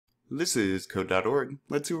This is Code.org.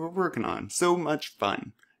 Let's see what we're working on. So much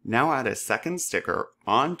fun. Now add a second sticker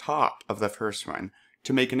on top of the first one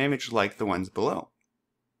to make an image like the ones below.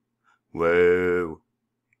 Whoa.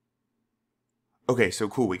 Okay, so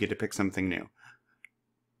cool, we get to pick something new.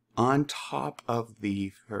 On top of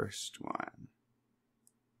the first one.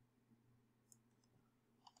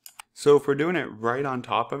 So if we're doing it right on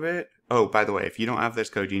top of it, oh, by the way, if you don't have this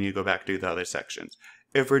code, you need to go back to the other sections.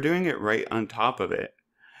 If we're doing it right on top of it,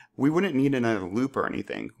 we wouldn't need another loop or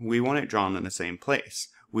anything. We want it drawn in the same place.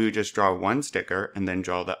 We would just draw one sticker and then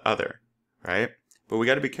draw the other, right? But we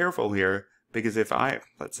got to be careful here because if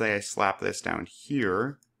let's say I slap this down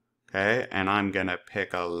here, okay, and I'm going to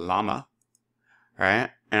pick a llama, right?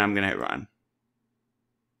 And I'm going to hit run.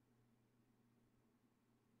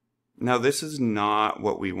 Now this is not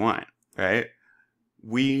what we want, right?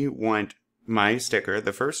 We want my sticker,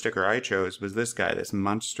 the first sticker I chose was this guy, this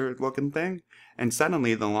monster looking thing, and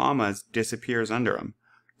suddenly the llama disappears under him.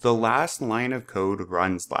 The last line of code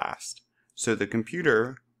runs last. So the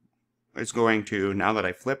computer is going to, now that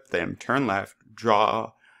I flip them, turn left,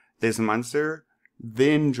 draw this monster,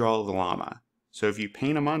 then draw the llama. So if you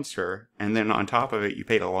paint a monster, and then on top of it you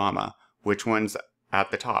paint a llama, which one's at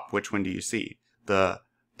the top? Which one do you see? The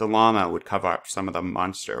llama would cover up some of the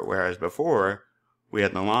monster, whereas before, we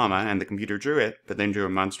had the llama and the computer drew it, but then drew a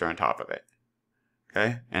monster on top of it.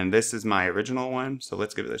 Okay, and this is my original one, so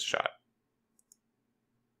let's give this a shot.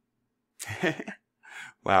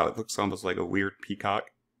 Wow, it looks almost like a weird peacock.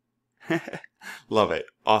 Love it.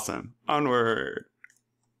 Awesome. Onward.